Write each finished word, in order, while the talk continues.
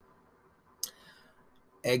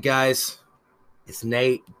Hey guys, it's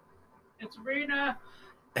Nate, It's Rena.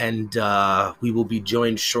 and we will be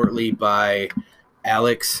joined shortly by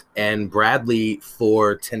Alex and Bradley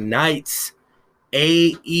for tonight's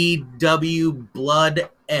AEW Blood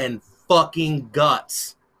and Fucking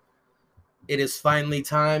Guts. It is finally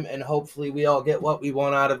time, and hopefully, we all get what we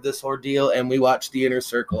want out of this ordeal, and we watch the Inner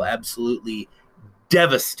Circle absolutely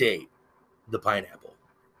devastate the Pineapple.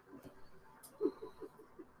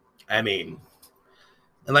 I mean,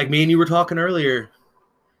 and like me and you were talking earlier,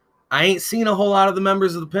 I ain't seen a whole lot of the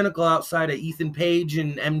members of the Pinnacle outside of Ethan Page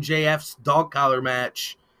and MJF's dog collar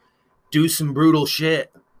match do some brutal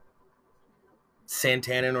shit.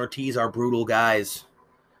 Santana and Ortiz are brutal guys.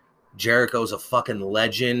 Jericho's a fucking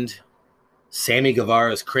legend. Sammy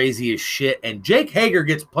Guevara's crazy as shit. And Jake Hager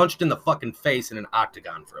gets punched in the fucking face in an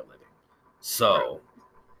octagon for a living. So,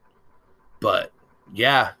 but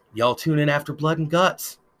yeah, y'all tune in after Blood and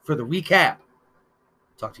Guts for the recap.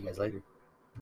 Talk to you guys later.